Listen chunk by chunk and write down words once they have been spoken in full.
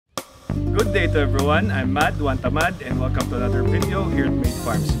Good day to everyone. I'm Mad, Tamad, and welcome to another video here at Made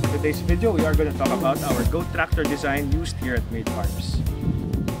Farms. In today's video, we are going to talk about our goat tractor design used here at Made Farms.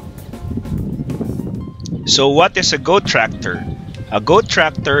 So what is a goat tractor? A goat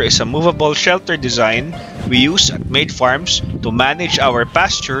tractor is a movable shelter design we use at Made Farms to manage our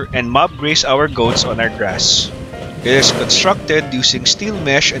pasture and mob graze our goats on our grass. It is constructed using steel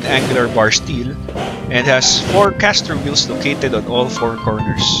mesh and angular bar steel and has 4 caster wheels located on all 4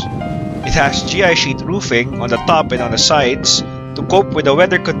 corners. It has GI sheet roofing on the top and on the sides to cope with the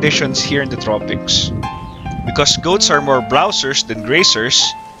weather conditions here in the tropics. Because goats are more browsers than grazers,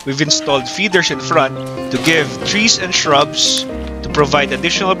 we've installed feeders in front to give trees and shrubs to provide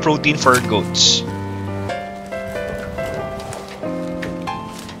additional protein for our goats.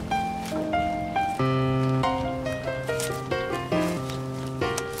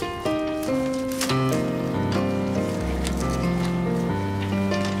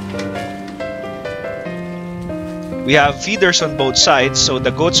 We have feeders on both sides so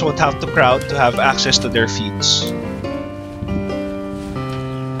the goats won't have to crowd to have access to their feeds.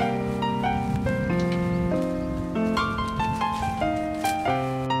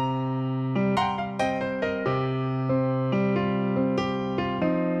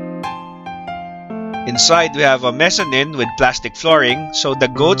 Inside we have a mezzanine with plastic flooring so the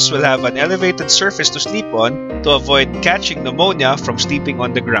goats will have an elevated surface to sleep on to avoid catching pneumonia from sleeping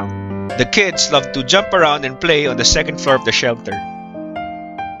on the ground. The kids love to jump around and play on the second floor of the shelter.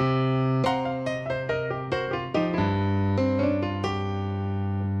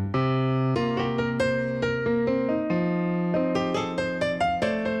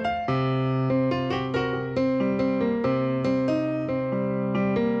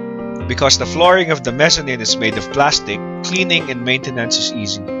 Because the flooring of the mezzanine is made of plastic, cleaning and maintenance is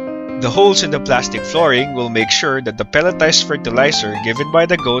easy. The holes in the plastic flooring will make sure that the pelletized fertilizer given by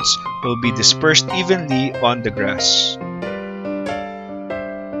the goats will be dispersed evenly on the grass.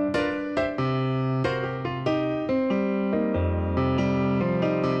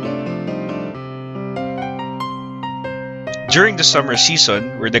 During the summer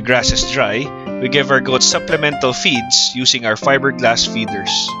season, where the grass is dry, we give our goats supplemental feeds using our fiberglass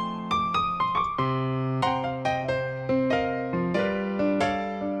feeders.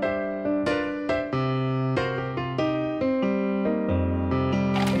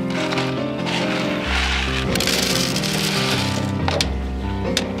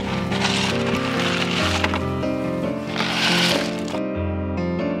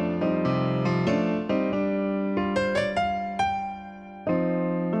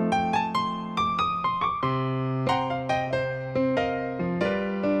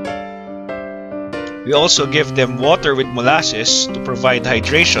 We also give them water with molasses to provide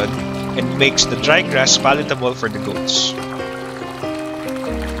hydration and makes the dry grass palatable for the goats.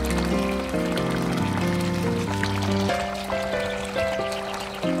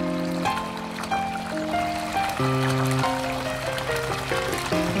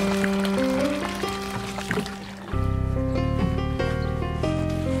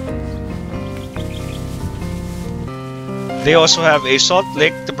 They also have a salt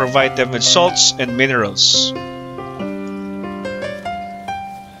lick to provide them with salts and minerals.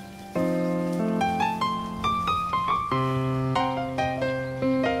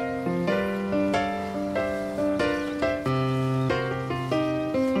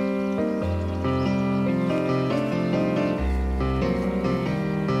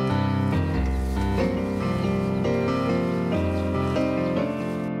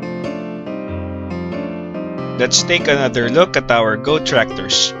 Let's take another look at our goat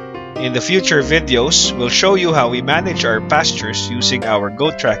tractors. In the future videos, we'll show you how we manage our pastures using our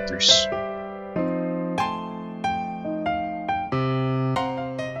goat tractors.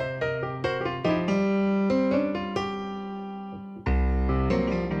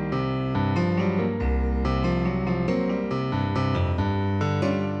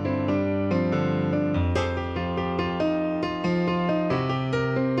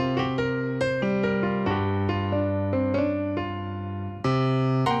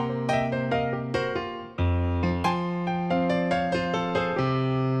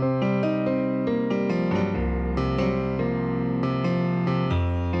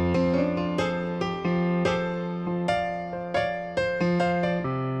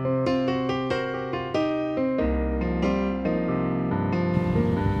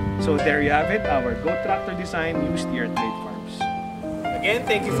 So there you have it, our goat tractor design used here at Made Farms. Again,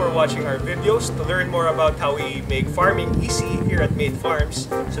 thank you for watching our videos. To learn more about how we make farming easy here at Made Farms,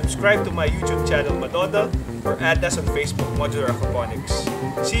 subscribe to my YouTube channel Madoda or add us on Facebook Modular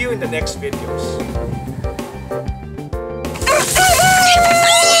Aquaponics. See you in the next videos.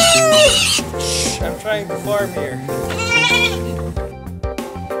 trying to farm here.